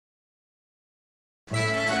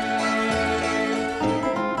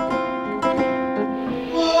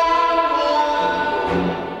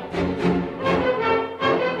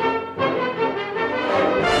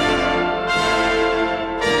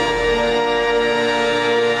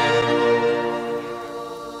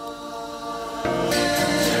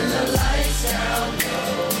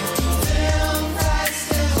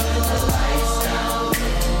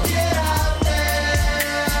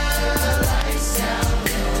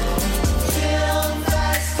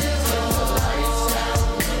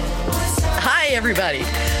everybody.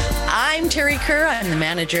 I'm Terry Kerr. I'm the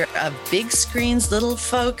manager of Big Screens Little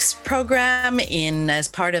Folks program as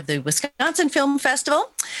part of the Wisconsin Film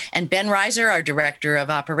Festival. And Ben Reiser, our director of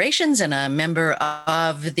operations and a member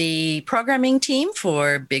of the programming team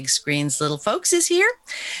for Big Screens Little Folks, is here.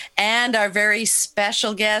 And our very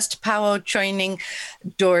special guest, Pawo Choining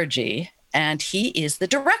Dorji. And he is the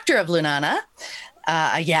director of Lunana,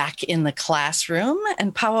 a yak in the classroom.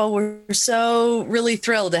 And Pawo, we're so really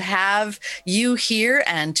thrilled to have you here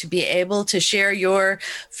and to be able to share your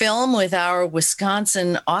film with our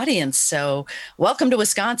Wisconsin audience. So welcome to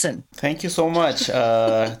Wisconsin. Thank you so much.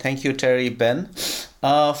 Thank you, Terry, Ben.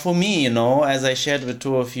 For me, as I shared with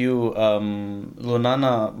two of you,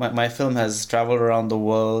 Lunana, my film has traveled around the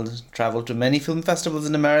world, traveled to many film festivals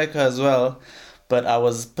in America as well. But I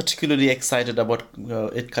was particularly excited about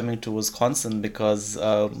it coming to Wisconsin because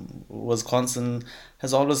Wisconsin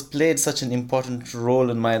has always played such an important role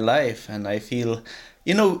in my life, and I feel,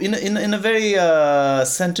 in a very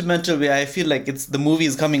sentimental way, I feel like the movie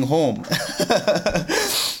is coming home.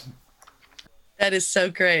 That is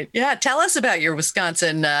so great. Yeah, tell us about your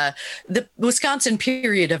Wisconsin, the Wisconsin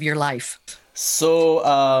period of your life. So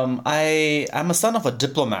I'm a son of a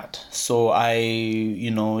diplomat. So I,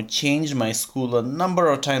 changed my school a number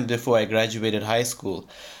of times before I graduated high school.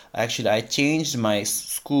 Actually, I changed my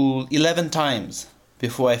school 11 times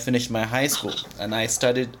before I finished my high school. And I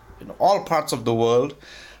studied in all parts of the world,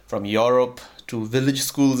 from Europe to village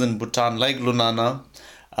schools in Bhutan like Lunana,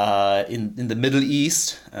 in the Middle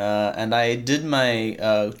East. And I did my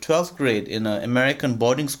 12th grade in an American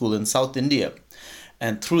boarding school in South India.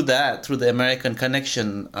 And through the American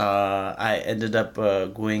connection, I ended up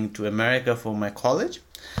going to America for my college.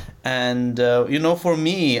 And, for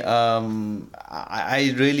me,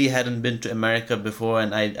 I really hadn't been to America before,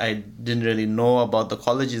 and I didn't really know about the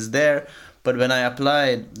colleges there. But when I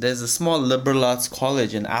applied, there's a small liberal arts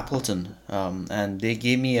college in Appleton, and they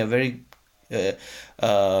gave me a very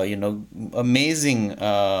amazing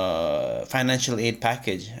financial aid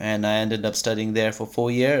package. And I ended up studying there for 4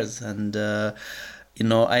 years. And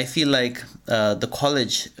I feel like the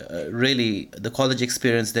college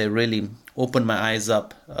experience there really opened my eyes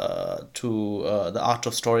up to the art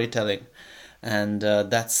of storytelling. And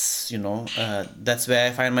that's where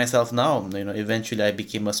I find myself now. Eventually I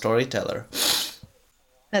became a storyteller.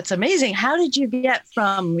 That's amazing. How did you get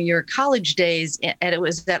from your college days, and it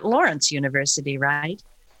was at Lawrence University, right?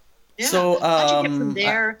 Yeah. So how'd you get from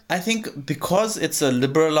there? I think because it's a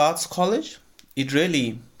liberal arts college, it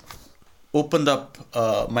really opened up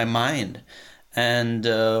my mind. And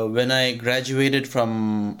when I graduated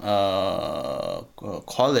from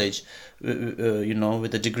college,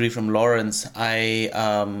 with a degree from Lawrence, I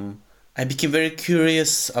became very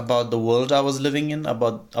curious about the world I was living in,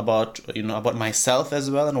 about myself as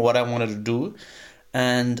well, and what I wanted to do.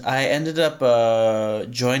 And I ended up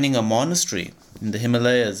joining a monastery in the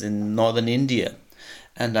Himalayas in northern India.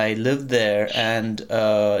 And I lived there, and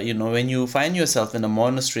when you find yourself in a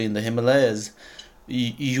monastery in the Himalayas,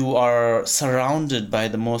 you are surrounded by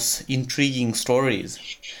the most intriguing stories.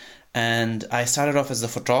 And I started off as a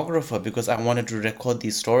photographer because I wanted to record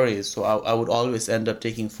these stories. So I would always end up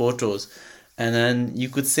taking photos. And then you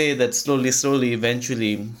could say that slowly,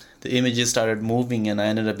 eventually, the images started moving, and I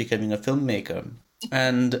ended up becoming a filmmaker.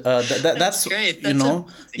 And that's great.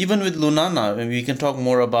 Even with Lunana, we can talk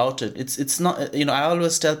more about it. It's not, I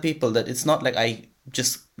always tell people that it's not like I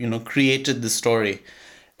just, created the story.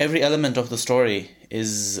 Every element of the story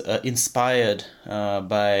is inspired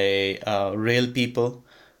by real people,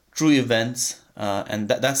 true events, and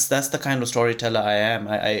that's the kind of storyteller I am.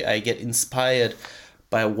 I get inspired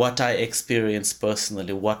by what I experience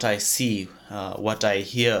personally, what I see, what I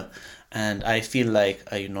hear. And I feel like,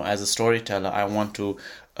 as a storyteller, I want to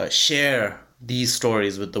share these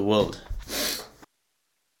stories with the world.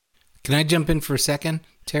 Can I jump in for a second,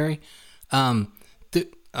 Terry? There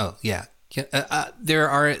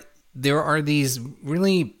are these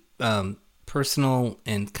really personal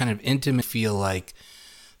and kind of intimate feel like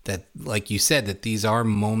that, like you said, that these are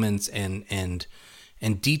moments and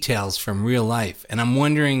details from real life. And I'm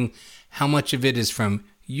wondering how much of it is from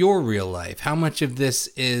your real life. How much of this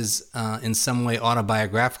is in some way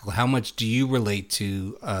autobiographical? How much do you relate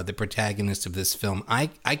to the protagonist of this film? I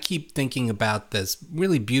keep thinking about this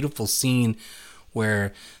really beautiful scene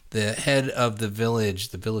where the head of the village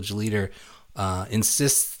leader,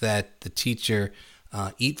 insists that the teacher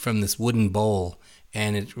eat from this wooden bowl.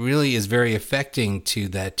 And it really is very affecting to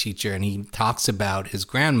that teacher. And he talks about his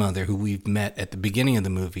grandmother, who we've met at the beginning of the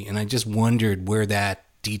movie. And I just wondered where that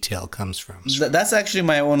detail comes from. That's actually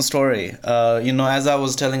my own story. As I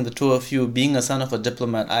was telling the two of you, being a son of a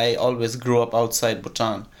diplomat, I always grew up outside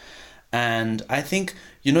Bhutan. And I think,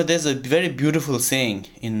 there's a very beautiful saying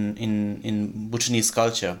in Bhutanese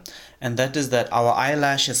culture, and that is that our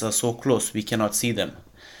eyelashes are so close we cannot see them.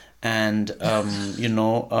 And,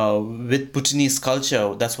 with Bhutanese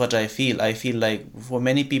culture, that's what I feel. I feel like for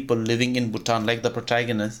many people living in Bhutan, like the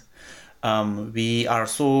protagonist, we are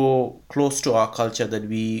so close to our culture that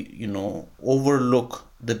we, overlook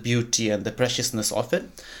the beauty and the preciousness of it.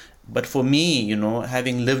 But for me,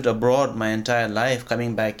 having lived abroad my entire life,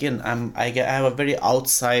 coming back in, I have a very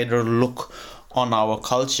outsider look on our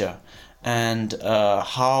culture and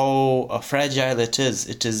how fragile it is.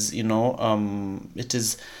 It is, it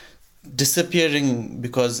is disappearing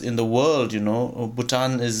because in the world,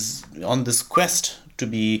 Bhutan is on this quest to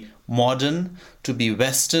be modern, to be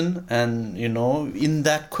Western, and in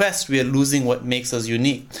that quest we are losing what makes us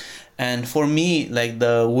unique. And for me, like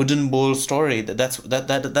the wooden bowl story,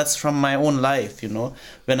 that's from my own life.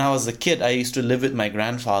 When I was a kid, I used to live with my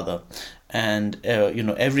grandfather, and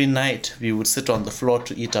every night we would sit on the floor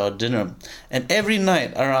to eat our dinner, and every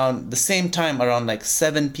night around the same time, around like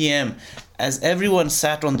 7 p.m., as everyone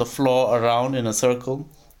sat on the floor around in a circle,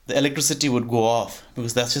 the electricity would go off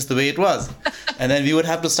because that's just the way it was. And then we would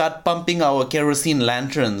have to start pumping our kerosene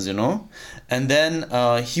lanterns, And then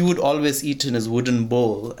he would always eat in his wooden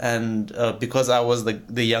bowl. And because I was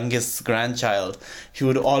the youngest grandchild, he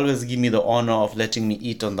would always give me the honor of letting me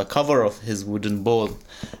eat on the cover of his wooden bowl.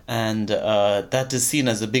 And that is seen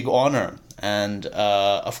as a big honor. And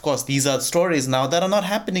of course, these are stories now that are not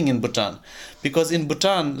happening in Bhutan. Because in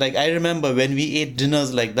Bhutan, like I remember when we ate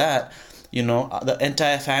dinners like that, the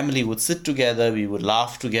entire family would sit together, we would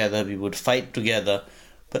laugh together, we would fight together.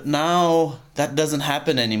 But now that doesn't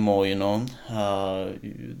happen anymore,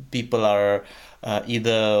 People are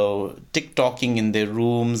either TikToking in their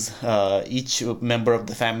rooms. Each member of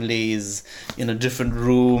the family is in a different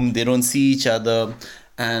room. They don't see each other.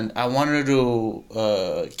 And I wanted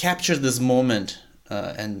to capture this moment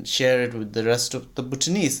and share it with the rest of the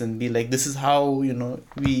Bhutanese and be like, this is how,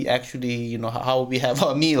 we actually, how we have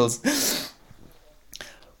our meals.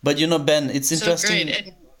 But, Ben, it's interesting. So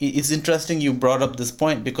great. It's interesting you brought up this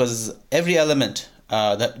point because every element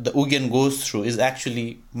that the Ugyen goes through is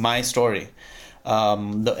actually my story.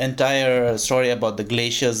 The entire story about the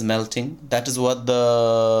glaciers melting, that is what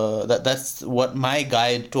that's what my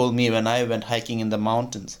guide told me when I went hiking in the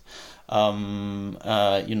mountains. In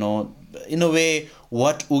a way,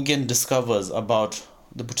 what Ugyen discovers about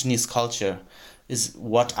the Bhutanese culture is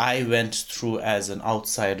what I went through as an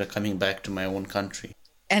outsider coming back to my own country.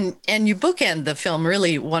 And you bookend the film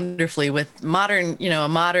really wonderfully with modern, a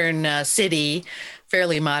modern city,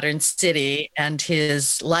 fairly modern city, and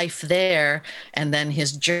his life there, and then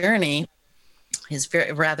his journey, his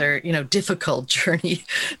very rather, difficult journey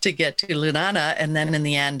to get to Lunana, and then in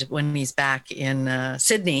the end, when he's back in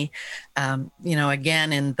Sydney,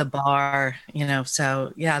 again in the bar,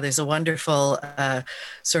 So yeah, there's a wonderful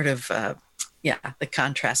sort of the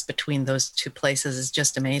contrast between those two places is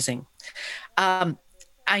just amazing.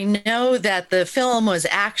 I know that the film was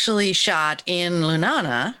actually shot in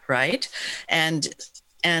Lunana, right? And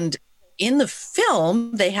in the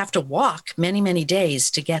film, they have to walk many, many days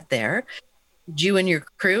to get there. Did you and your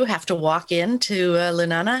crew have to walk into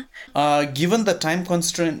Lunana? Given the time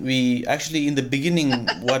constraint, we actually, in the beginning,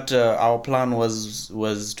 what our plan was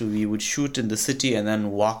we would shoot in the city and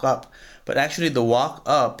then walk up. But actually, the walk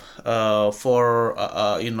up for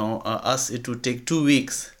us, it would take 2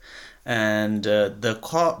 weeks. And the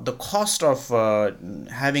cost of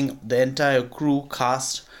having the entire crew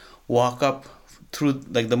cast walk up through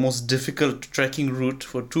like the most difficult trekking route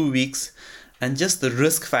for 2 weeks, and just the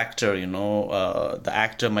risk factor, the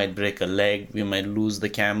actor might break a leg, we might lose the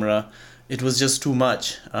camera. It was just too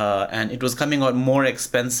much, and it was coming out more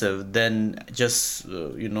expensive than just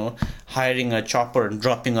hiring a chopper and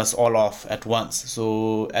dropping us all off at once.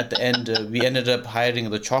 So at the end, we ended up hiring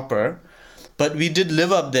the chopper. But we did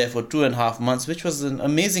live up there for 2.5 months, which was an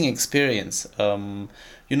amazing experience.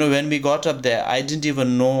 When we got up there, I didn't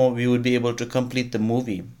even know we would be able to complete the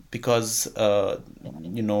movie because,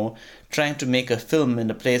 trying to make a film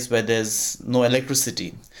in a place where there's no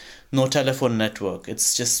electricity, no telephone network,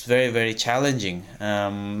 it's just very, very challenging.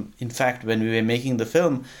 In fact, when we were making the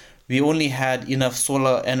film, we only had enough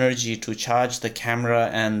solar energy to charge the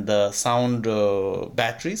camera and the sound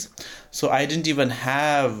batteries. So I didn't even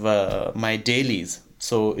have my dailies.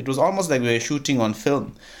 So it was almost like we were shooting on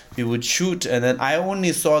film. We would shoot, and then I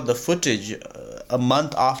only saw the footage a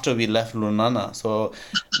month after we left Lunana. So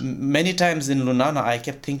many times in Lunana, I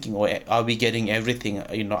kept thinking, "Oh, are we getting everything?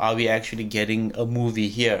 Are we actually getting a movie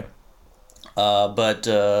here?" But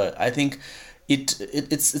I think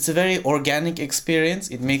it's a very organic experience.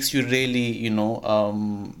 It makes you really,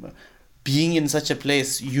 being in such a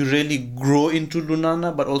place, you really grow into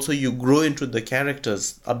Lunana, but also you grow into the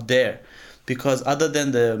characters up there. Because other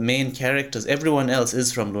than the main characters, everyone else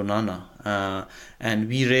is from Lunana. And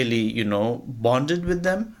we really, bonded with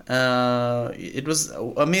them. It was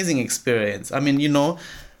an amazing experience. I mean,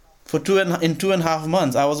 for in 2.5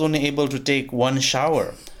 months, I was only able to take one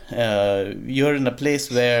shower. You're in a place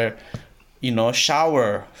where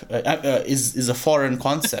shower is a foreign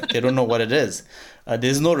concept. They don't know what it is.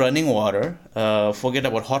 There's no running water. Forget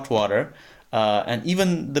about hot water. And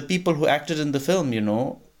even the people who acted in the film,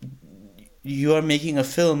 you are making a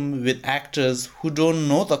film with actors who don't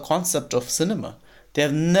know the concept of cinema. They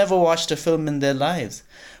have never watched a film in their lives.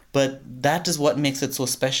 But that is what makes it so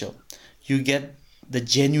special. You get the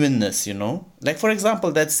genuineness, Like, for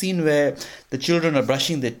example, that scene where the children are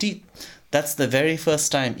brushing their teeth. That's the very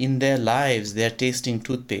first time in their lives they're tasting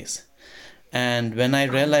toothpaste. And when I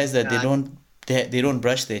realized that they don't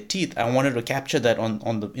brush their teeth, I wanted to capture that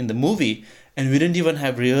in the movie, and we didn't even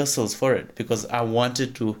have rehearsals for it because I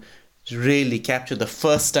wanted to really capture the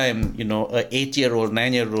first time, a 8-year-old,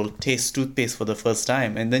 9-year-old tastes toothpaste for the first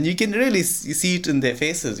time, and then you can really see it in their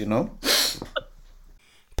faces,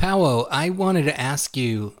 Pauwo, I wanted to ask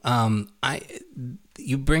you.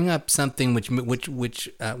 You bring up something which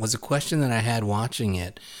was a question that I had watching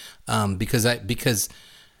it, because the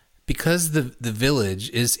village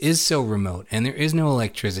is so remote and there is no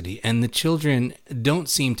electricity and the children don't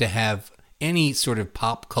seem to have any sort of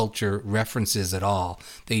pop culture references at all.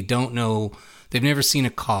 They don't know. They've never seen a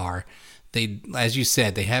car. As you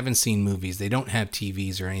said, they haven't seen movies. They don't have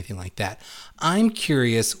TVs or anything like that. I'm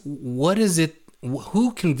curious, what is it?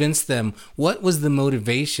 Who convinced them? What was the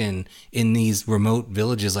motivation in these remote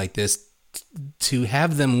villages like this to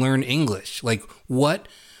have them learn English? Like what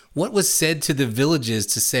was said to the villages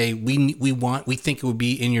to say we think it would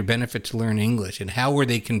be in your benefit to learn English, and how were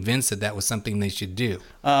they convinced that was something they should do?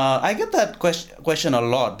 I get that question a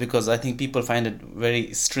lot because I think people find it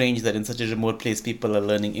very strange that in such a remote place people are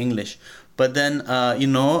learning English. But then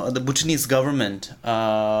the Bhutanese government,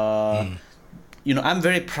 I'm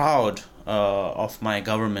very proud of my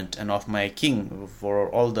government and of my king for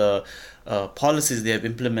all the policies they have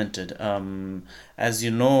implemented. As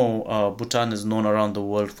you know, Bhutan is known around the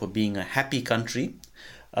world for being a happy country.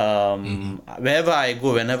 Wherever I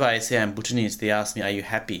go, whenever I say I'm Bhutanese, they ask me, "Are you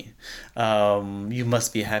happy?" You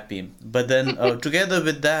must be happy. But then, together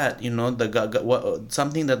with that,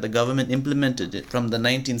 something that the government implemented from the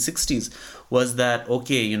 1960s was that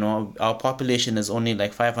our population is only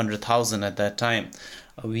like 500,000 at that time.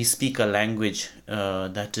 We speak a language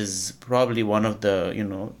that is probably one of the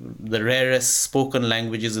rarest spoken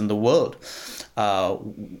languages in the world.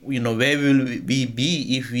 Where will we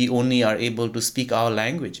be if we only are able to speak our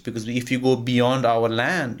language? Because if you go beyond our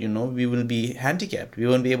land, we will be handicapped. We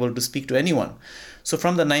won't be able to speak to anyone. So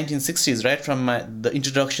from the 1960s, right from the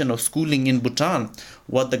introduction of schooling in Bhutan,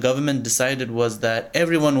 what the government decided was that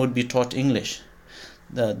everyone would be taught English.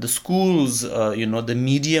 The schools, the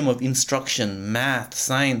medium of instruction, math,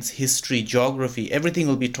 science, history, geography, everything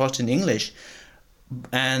will be taught in English.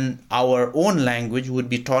 And our own language would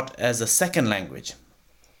be taught as a second language.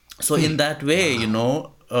 So in that way,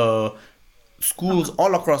 schools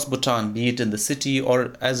all across Bhutan, be it in the city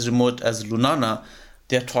or as remote as Lunana,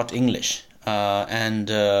 they're taught English. And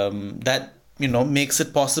that, makes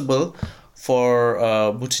it possible for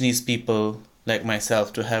Bhutanese people like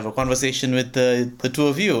myself to have a conversation with the two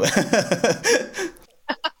of you.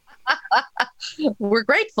 We're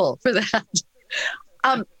grateful for that.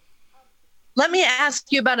 Let me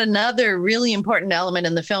ask you about another really important element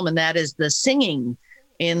in the film, and that is the singing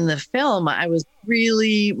in the film. I was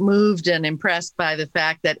really moved and impressed by the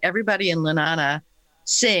fact that everybody in Lunana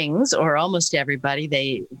sings, or almost everybody.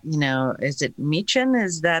 They, is it Michin?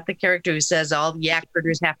 Is that the character who says all the yak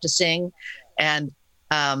herders have to sing? And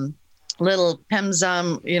little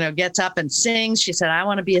Pemzam, gets up and sings. She said, "I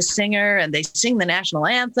want to be a singer." And they sing the national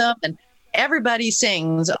anthem, and everybody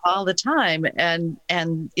sings all the time. And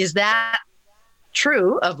is that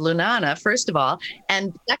true of Lunana, first of all?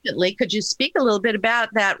 And secondly, could you speak a little bit about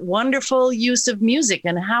that wonderful use of music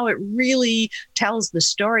and how it really tells the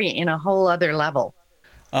story in a whole other level?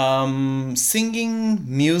 Singing,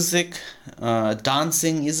 music,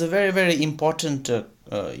 dancing is a very, very important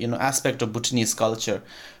aspect of Bhutanese culture.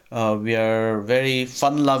 We are very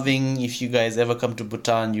fun-loving. If you guys ever come to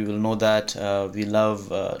Bhutan, you will know that we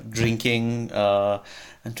love drinking,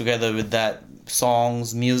 and together with that,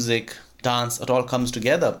 songs, music, dance, it all comes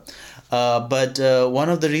together. But one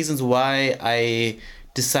of the reasons why I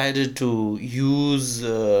decided to use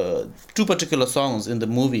two particular songs in the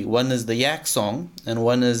movie. One is the Yak song, and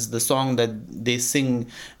one is the song that they sing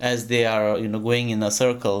as they are, going in a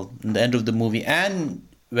circle in the end of the movie. And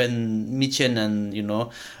when Michen and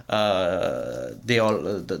they all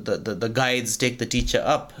the guides take the teacher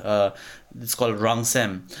up, it's called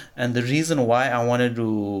Rangsem. And the reason why I wanted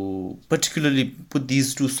to particularly put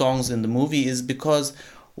these two songs in the movie is because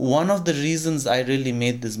one of the reasons I really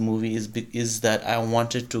made this movie is that I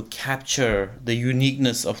wanted to capture the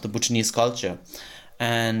uniqueness of the Bhutanese culture.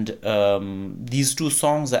 And these two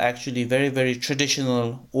songs are actually very, very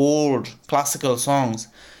traditional, old, classical songs,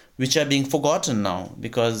 which are being forgotten now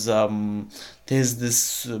because there's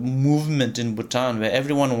this movement in Bhutan where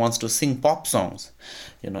everyone wants to sing pop songs.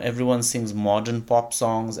 Everyone sings modern pop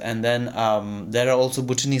songs, and then there are also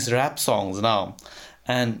Bhutanese rap songs now.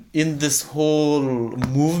 And in this whole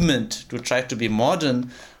movement to try to be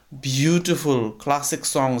modern, beautiful classic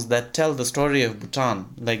songs that tell the story of Bhutan,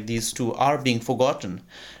 like these two, are being forgotten.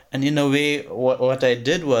 And in a way, what I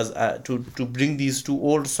did was to bring these two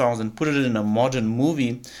old songs and put it in a modern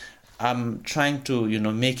movie. I'm trying to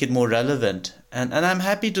make it more relevant, and I'm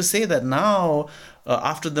happy to say that now,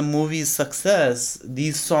 after the movie's success,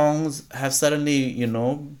 these songs have suddenly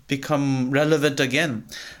become relevant again.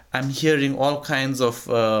 I'm hearing all kinds of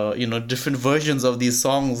different versions of these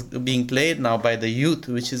songs being played now by the youth,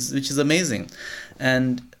 which is amazing.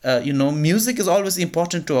 And music is always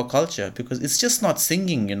important to our culture because it's just not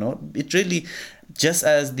singing. It really, just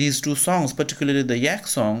as these two songs, particularly the Yak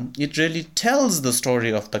song, it really tells the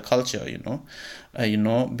story of the culture.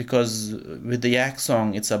 Because with the Yak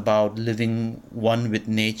song, it's about living one with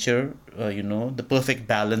nature, the perfect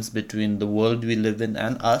balance between the world we live in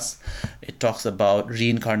and us. It talks about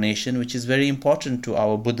reincarnation, which is very important to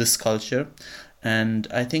our Buddhist culture. And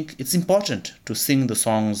I think it's important to sing the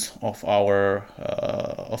songs of our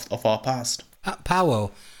past.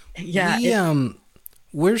 Paolo, Yeah.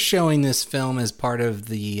 we're showing this film as part of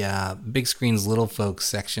the Big Screen's Little Folks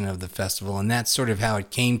section of the festival, and that's sort of how it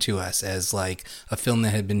came to us, as like a film that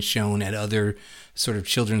had been shown at other sort of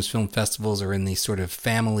children's film festivals or in the sort of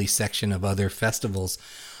family section of other festivals.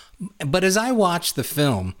 But as I watched the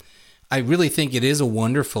film, I really think it is a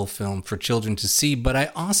wonderful film for children to see, but I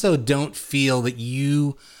also don't feel that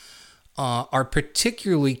you are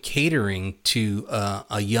particularly catering to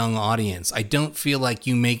a young audience. I don't feel like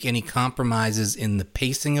you make any compromises in the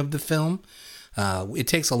pacing of the film. It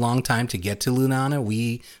takes a long time to get to Lunana.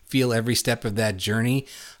 We feel every step of that journey.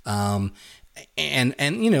 And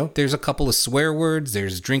there's a couple of swear words.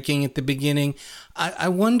 There's drinking at the beginning. I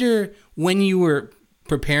wonder, when you were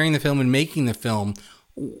preparing the film and making the film,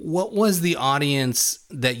 what was the audience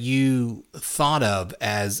that you thought of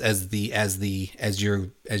as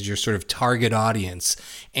your sort of target audience,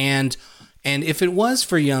 and if it was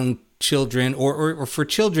for young children or for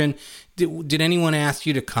children, did anyone ask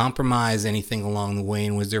you to compromise anything along the way,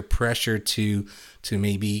 and was there pressure to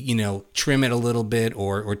maybe trim it a little bit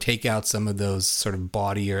or take out some of those sort of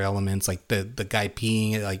bawdier elements, like the guy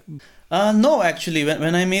peeing, like? No, actually,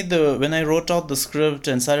 when I wrote out the script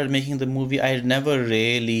and started making the movie, I never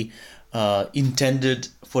really intended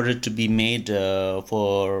for it to be made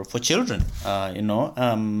for children.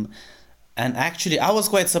 And actually, I was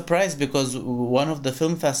quite surprised because one of the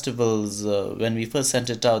film festivals, when we first sent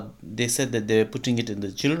it out, they said that they were putting it in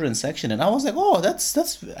the children's section, and I was like, oh,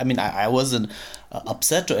 that's. I mean, I wasn't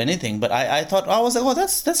upset or anything, but I thought, I was like, oh,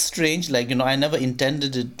 that's strange. Like, I never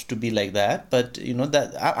intended it to be like that, but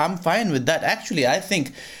that I'm fine with that. Actually, I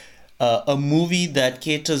think a movie that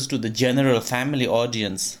caters to the general family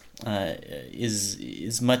audience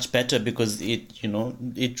is much better because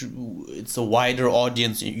it's a wider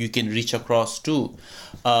audience you can reach across to.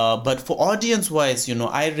 But for audience wise,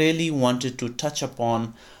 I really wanted to touch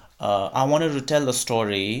upon. I wanted to tell a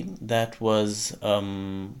story that was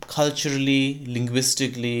culturally,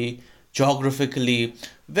 linguistically, geographically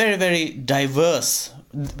very, very diverse.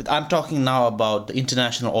 I'm talking now about the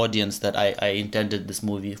international audience that I intended this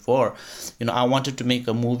movie for. I wanted to make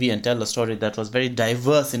a movie and tell a story that was very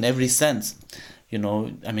diverse in every sense. I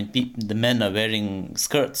mean, the men are wearing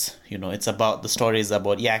skirts. It's about, the story is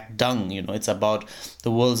about yak dung. It's about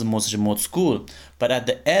the world's most remote school. But at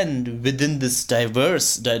the end, within this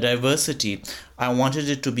diversity, I wanted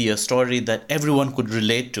it to be a story that everyone could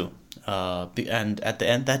relate to. And at the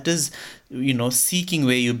end, that is, seeking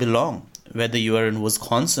where you belong. Whether you are in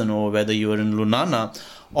Wisconsin or whether you are in Lunana,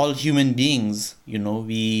 all human beings,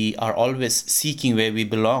 we are always seeking where we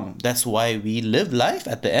belong. That's why we live life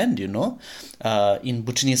at the end, In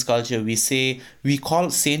Bhutanese culture, we call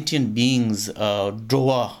sentient beings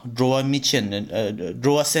Droa Michen,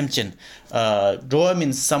 Droa Semchen. Droa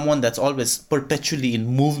means someone that's always perpetually in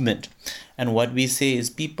movement. And what we say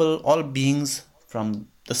is all beings, from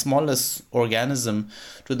the smallest organism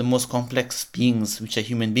to the most complex beings, which are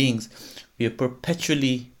human beings, we are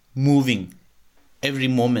perpetually moving every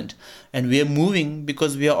moment. And we are moving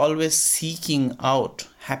because we are always seeking out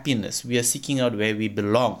happiness. We are seeking out where we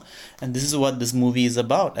belong. And this is what this movie is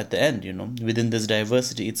about at the end, Within this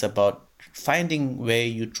diversity, it's about finding where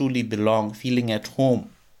you truly belong, feeling at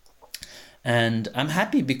home. And I'm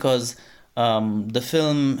happy because the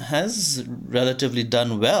film has relatively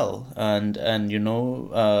done well, and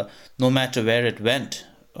no matter where it went.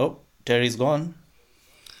 Oh, Terry's gone.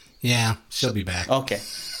 Yeah, she'll be back. Okay.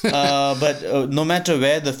 But no matter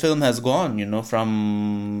where the film has gone,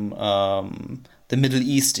 from the Middle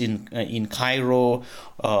East in Cairo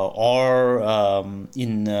or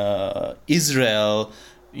in Israel,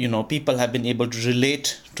 people have been able to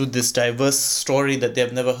relate to this diverse story that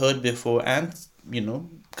they've never heard before and,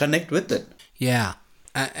 connect with it. Yeah.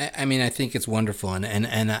 I mean, I think it's wonderful,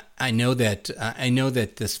 and I know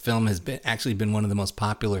that this film has been one of the most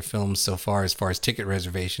popular films so far as ticket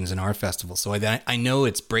reservations in our festival. So I know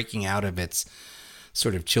it's breaking out of its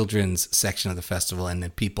sort of children's section of the festival, and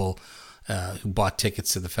that people who bought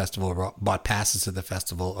tickets to the festival or bought passes to the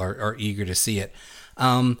festival are eager to see it.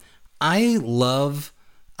 I love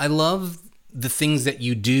the things that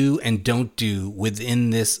you do and don't do within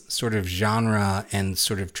this sort of genre and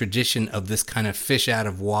sort of tradition of this kind of fish out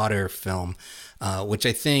of water film, which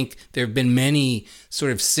I think there have been many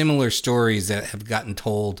sort of similar stories that have gotten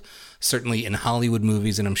told, certainly in Hollywood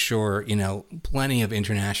movies, and I'm sure, plenty of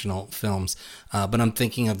international films. But I'm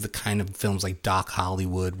thinking of the kind of films like Doc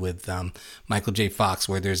Hollywood with Michael J. Fox,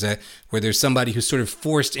 where there's somebody who's sort of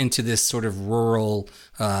forced into this sort of rural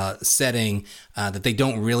setting that they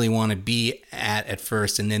don't really want to be at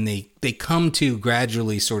first, and then they come to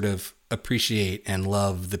gradually sort of appreciate and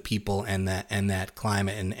love the people and that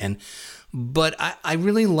climate but I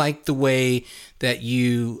really like the way that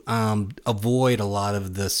you avoid a lot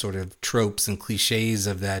of the sort of tropes and cliches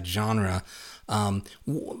of that genre.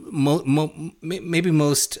 Maybe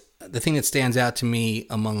most the thing that stands out to me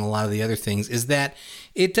among a lot of the other things is that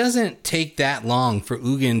it doesn't take that long for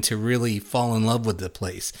Ugin to really fall in love with the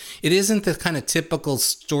place. It isn't the kind of typical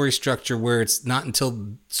story structure where it's not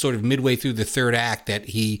until sort of midway through the third act that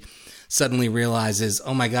he suddenly realizes,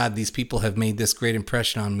 oh my God, these people have made this great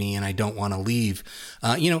impression on me and I don't want to leave.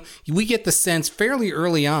 We get the sense fairly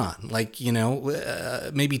early on, like,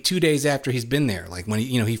 maybe 2 days after he's been there, like when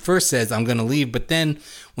he first says, I'm going to leave, but then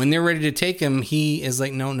when they're ready to take him, he is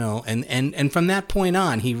like, no. And from that point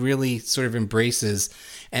on, he really sort of embraces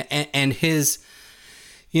and his,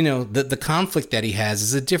 the conflict that he has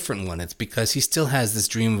is a different one. It's because he still has this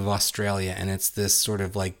dream of Australia, and it's this sort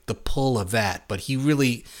of like the pull of that. But he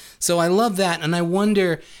really, so I love that. And I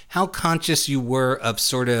wonder how conscious you were of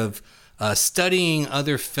sort of studying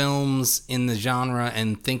other films in the genre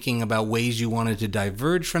and thinking about ways you wanted to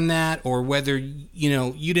diverge from that, or whether,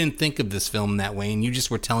 you didn't think of this film that way and you just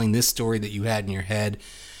were telling this story that you had in your head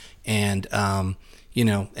and, and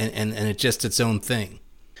it's just its own thing.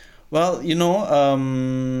 Well,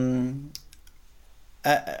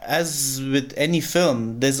 as with any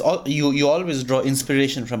film, you always draw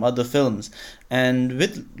inspiration from other films. And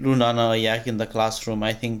with Lunana Yak in the Classroom,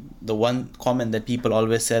 I think the one comment that people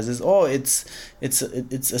always says is, "Oh, it's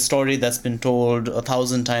a story that's been told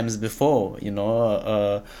 1,000 times before."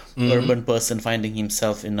 Urban person finding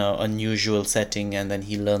himself in an unusual setting, and then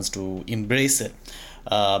he learns to embrace it.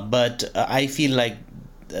 But I feel like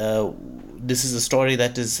this is a story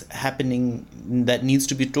that is happening, that needs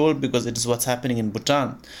to be told because it is what's happening in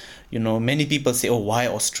Bhutan. Many people say, oh, why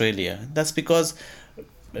Australia? That's because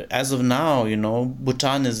as of now,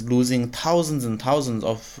 Bhutan is losing thousands and thousands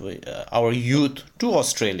of our youth to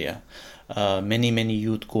Australia. Many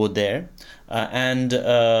youth go there. And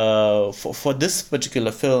for this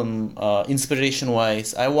particular film,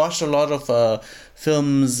 inspiration-wise, I watched a lot of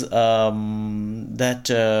films that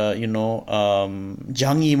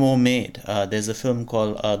Zhang Yimou made. There's a film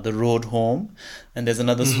called The Road Home, and there's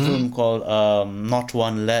another film called Not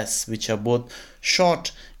One Less, which are both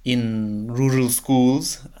shot in rural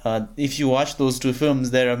schools. If you watch those two films,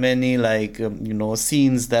 there are many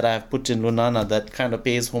scenes that I've put in Lunana that kind of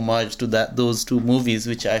pays homage to those two movies,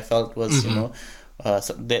 which I felt was so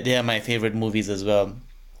they are my favorite movies as well.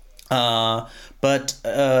 But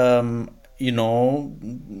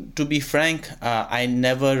to be frank, I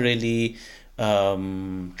never really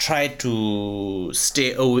tried to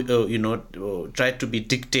tried to be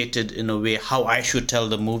dictated in a way how I should tell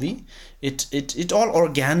the movie. It all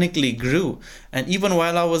organically grew. And even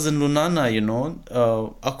while I was in Lunana,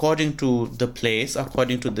 according to the place,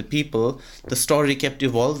 according to the people, the story kept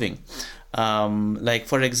evolving. Like,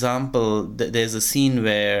 for example, there's a scene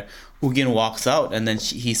where Ugin walks out, and then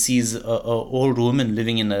he sees a old woman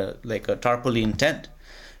living in a tarpaulin tent,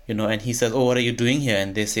 and he says, "Oh, what are you doing here?"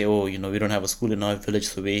 And they say, "Oh, we don't have a school in our village,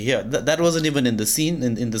 so we're here." That wasn't even in the scene,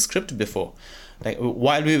 in the script before. Like,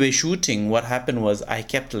 while we were shooting, what happened was I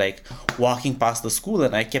kept walking past the school,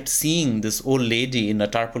 and I kept seeing this old lady in a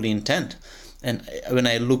tarpaulin tent. And when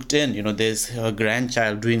I looked in, there's her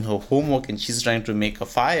grandchild doing her homework, and she's trying to make a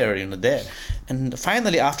fire, there. And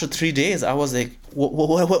finally, after 3 days, I was like,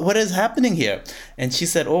 what is happening here? And she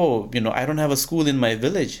said, "Oh, I don't have a school in my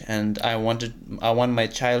village, and I want my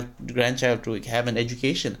grandchild to have an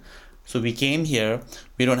education. So we came here.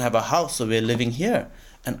 We don't have a house, so we're living here."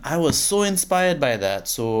 And I was so inspired by that.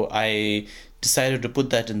 So I decided to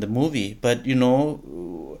put that in the movie. But,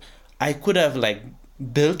 I could have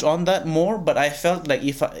built on that more, but I felt like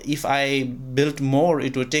if I built more,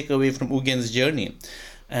 it would take away from Ugen's journey.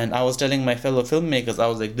 And I was telling my fellow filmmakers, I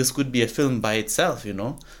was like, this could be a film by itself,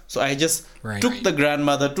 So I just took the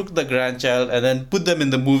grandmother, took the grandchild, and then put them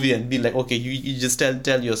in the movie and be like, okay, you just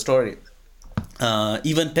tell your story.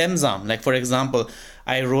 Even Pemzam, for example,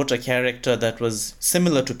 I wrote a character that was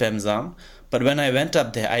similar to Pemzam, but when I went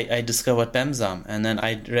up there, I discovered Pemzam, and then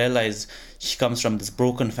I realized she comes from this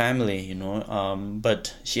broken family,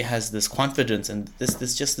 but she has this confidence and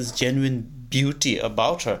this genuine beauty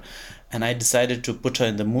about her, and I decided to put her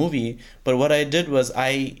in the movie. But what I did was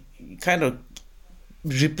I kind of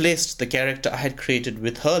replaced the character I had created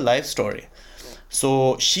with her life story.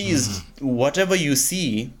 So she is whatever you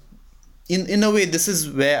see. In a way, this is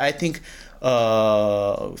where I think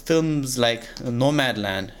films like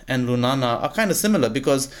Nomadland and Lunana are kind of similar,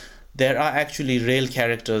 because there are actually real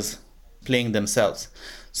characters playing themselves.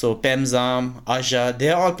 So Pemzam, Aja,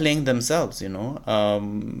 they're all playing themselves,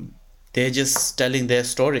 they're just telling their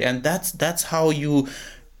story. And that's how you,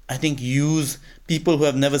 I think, use people who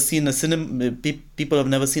have never seen people who have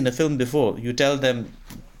never seen a film before. You tell them,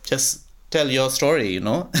 just tell your story,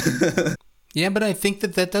 Yeah, but I think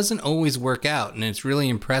that doesn't always work out, and it's really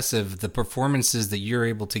impressive, the performances that you're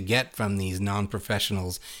able to get from these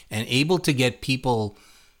non-professionals and able to get people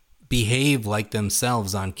behave like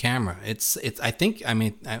themselves on camera.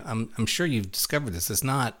 I'm sure you've discovered this. It's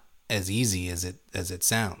not as easy as it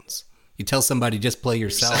sounds. You tell somebody, just play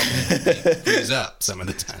yourself, and they freeze up some of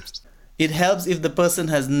the times. It helps if the person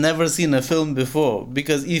has never seen a film before,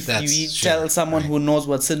 because if you tell someone who knows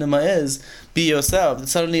what cinema is, be yourself,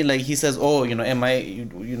 suddenly he says, "Oh, they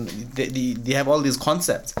have all these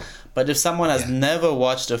concepts." But if someone has never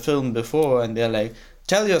watched a film before and they're like,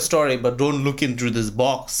 "Tell your story, but don't look into this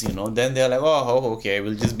box," then they're like, "Oh, okay,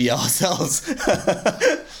 we'll just be ourselves."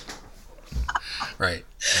 Right.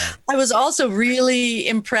 I was also really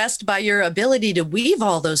impressed by your ability to weave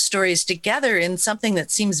all those stories together in something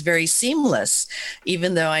that seems very seamless,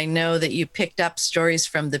 even though I know that you picked up stories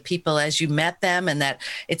from the people as you met them, and that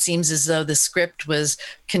it seems as though the script was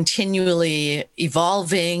continually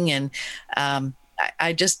evolving. And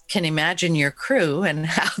I just can imagine your crew and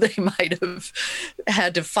how they might have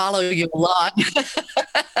had to follow you along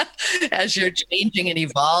as you're changing and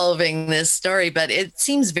evolving this story. But it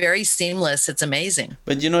seems very seamless. It's amazing.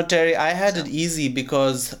 But Terry, I had it easy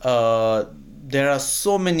because there are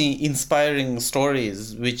so many inspiring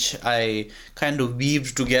stories which I kind of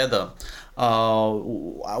weaved together. I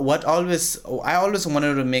always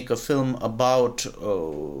wanted to make a film about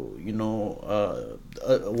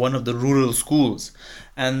one of the rural schools.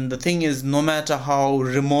 And the thing is, no matter how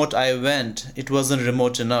remote I went, it wasn't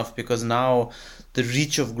remote enough, because now the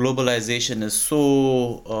reach of globalization is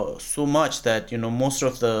so much that most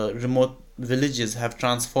of the remote villages have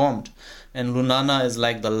transformed, and Lunana is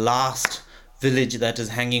like the last village that is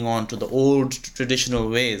hanging on to the old traditional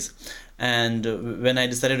ways. And when I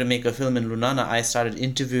decided to make a film in Lunana, I started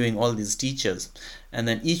interviewing all these teachers. And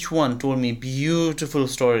then each one told me beautiful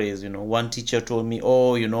stories. One teacher told me,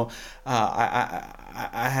 I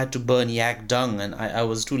had to burn yak dung, and I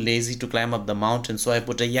was too lazy to climb up the mountain, so I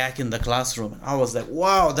put a yak in the classroom. I was like,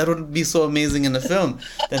 wow, that would be so amazing in a film.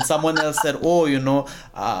 Then someone else said,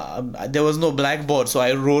 there was no blackboard, so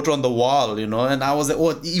I wrote on the wall, and I was like,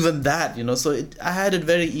 even that, so I had it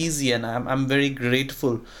very easy, and I'm very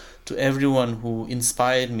grateful to everyone who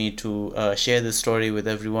inspired me to share this story with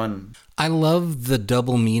everyone. I love the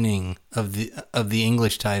double meaning of the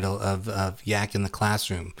English title of Yak in the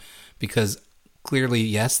Classroom, because clearly,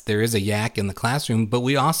 yes, there is a yak in the classroom, but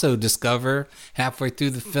we also discover halfway through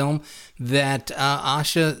the film that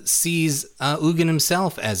Asha sees Ugin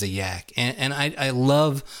himself as a yak, and I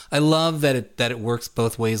love that it works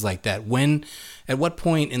both ways like that. At what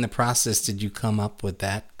point in the process did you come up with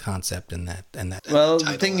that concept and that? Well,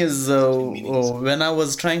 the thing is, when I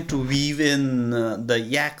was trying to weave in the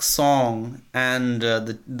yak song and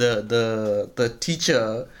the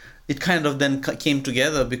teacher, it kind of then came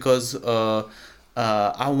together because.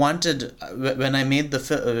 I wanted, when I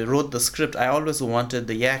wrote the script, I always wanted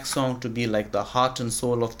the yak song to be like the heart and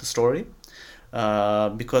soul of the story,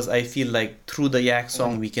 because I feel like through the yak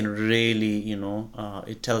song we can really,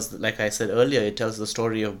 it tells, like I said earlier, it tells the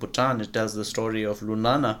story of Bhutan, it tells the story of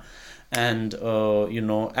Lunana. And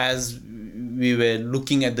as we were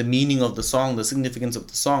looking at the meaning of the song, the significance of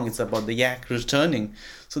the song, it's about the yak returning.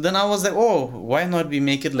 So then I was like, oh, why not we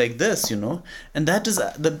make it like this, And that is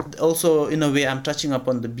also, in a way, I'm touching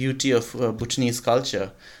upon the beauty of Bhutanese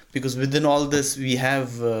culture. Because within all this, we have,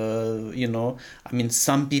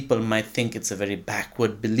 some people might think it's a very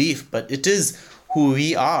backward belief, but it is who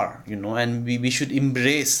we are, and we should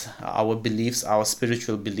embrace our beliefs, our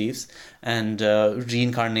spiritual beliefs. And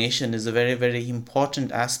reincarnation is a very, very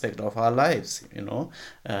important aspect of our lives,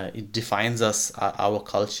 It defines us, our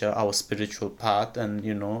culture, our spiritual path, and,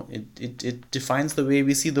 it defines the way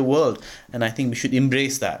we see the world. And I think we should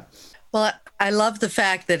embrace that. Well, I love the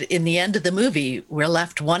fact that in the end of the movie, we're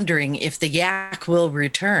left wondering if the yak will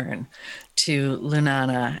return to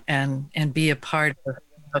Lunana and be a part of,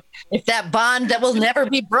 if that bond that will never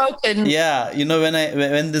be broken. Yeah,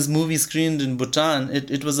 when this movie screened in Bhutan,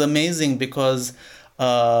 it was amazing because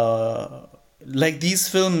these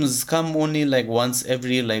films come only like once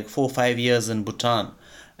every 4 or 5 years in Bhutan.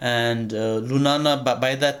 And Lunana,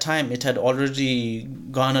 by that time, it had already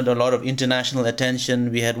garnered a lot of international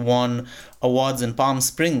attention. We had won awards in Palm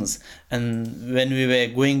Springs. And when we were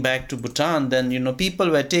going back to Bhutan, then, people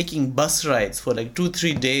were taking bus rides for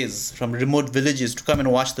 2-3 days from remote villages to come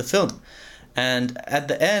and watch the film. And at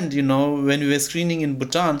the end, when we were screening in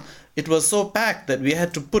Bhutan, it was so packed that we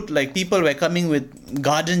had to put, people were coming with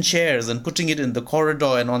garden chairs and putting it in the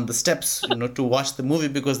corridor and on the steps, to watch the movie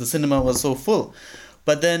because the cinema was so full.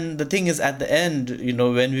 But then the thing is, at the end,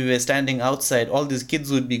 when we were standing outside, all these kids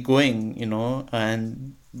would be going,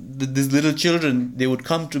 and these little children, they would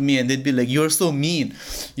come to me and they'd be like, "You're so mean.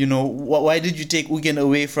 Why did you take Ugin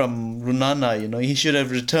away from Lunana? He should have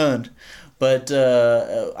returned." But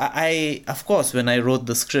I, of course, when I wrote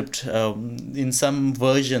the script, in some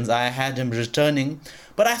versions, I had him returning.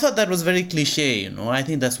 But I thought that was very cliche, I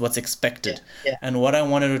think that's what's expected. Yeah. And what I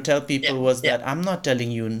wanted to tell people was that I'm not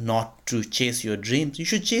telling you not to chase your dreams. You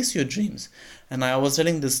should chase your dreams. And I was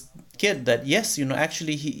telling this kid that, yes,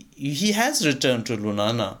 actually he has returned to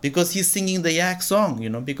Lunana because he's singing the yak song,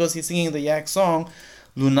 because he's singing the yak song.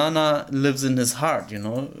 Lunana lives in his heart,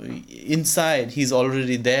 Inside, he's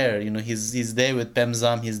already there, he's there with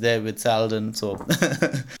Pemzam, he's there with Salden, so...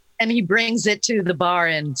 And he brings it to the bar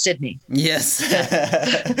in Sydney. Yes.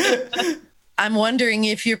 I'm wondering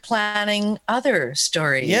if you're planning other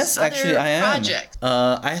stories. Yes, actually I am. Projects.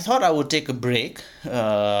 I thought I would take a break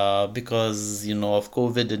because, of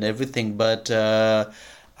COVID and everything, but I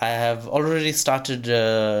have already started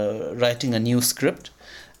writing a new script.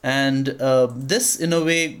 And this, in a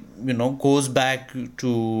way, goes back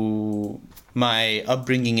to my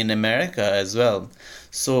upbringing in America as well.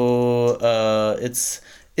 So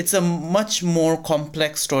it's a much more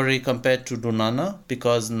complex story compared to Lunana,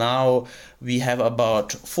 because now we have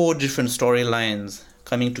about 4 different storylines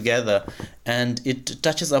coming together, and it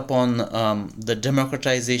touches upon the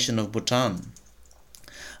democratization of Bhutan.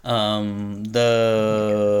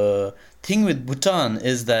 The thing with Bhutan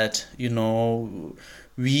is that,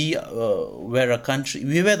 we were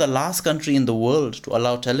the last country in the world to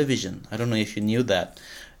allow television. I don't know if you knew that.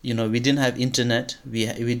 We didn't have internet, we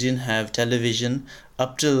didn't have television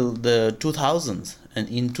up till the 2000s. And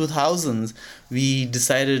in 2000s, we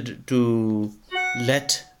decided to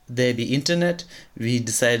let there be internet. We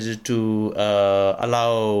decided to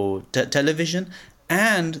allow television.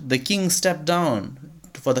 And the king stepped down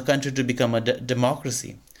for the country to become a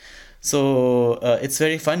democracy. So it's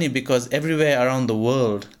very funny because everywhere around the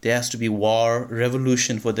world there has to be war,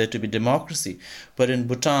 revolution for there to be democracy. But in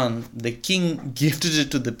Bhutan, the king gifted it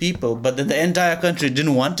to the people, but then the entire country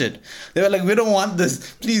didn't want it. They were like, "We don't want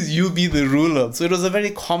this. Please, you be the ruler." So it was a very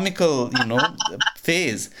comical,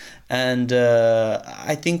 phase. And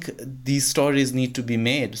I think these stories need to be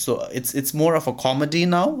made. So it's more of a comedy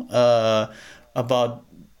now about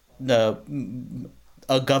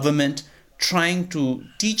a government trying to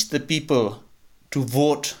teach the people to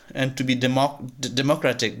vote and to be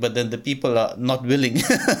democratic, but then the people are not willing.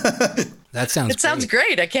 That sounds. It sounds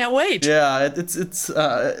great. I can't wait. Yeah, it's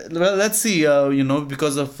well, let's see.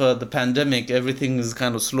 Because of the pandemic, everything is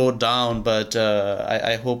kind of slowed down. But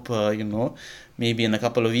I hope maybe in a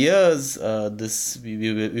couple of years, this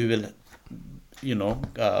we will.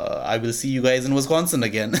 I will see you guys in Wisconsin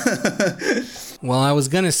again. Well, I was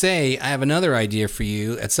going to say, I have another idea for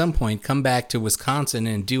you. At some point, come back to Wisconsin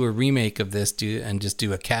and do a remake of this, and just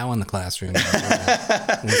do a cow in the classroom.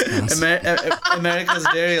 America's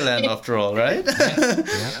Dairyland, after all, right?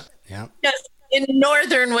 Yeah. Yes, in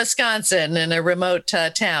northern Wisconsin, in a remote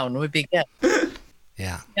town would be good.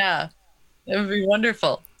 Yeah. Yeah, it would be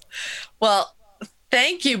wonderful. Well,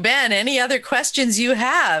 thank you, Ben. Any other questions you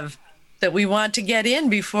have that we want to get in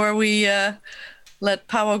before we let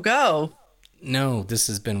Pawo go? No, this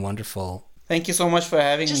has been wonderful. Thank you so much for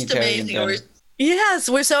having me, Terry. Amazing. Yes,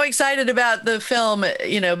 we're so excited about the film,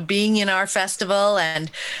 being in our festival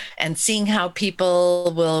and seeing how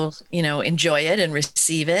people will, enjoy it and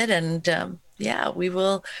receive it. And we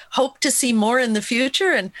will hope to see more in the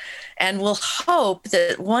future, and we'll hope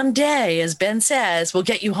that one day, as Ben says, we'll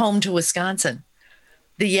get you home to Wisconsin.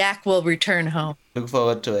 The yak will return home. Look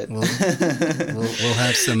forward to it. We'll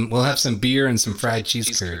have some beer and some fried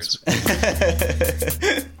cheese curds.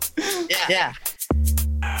 Yeah.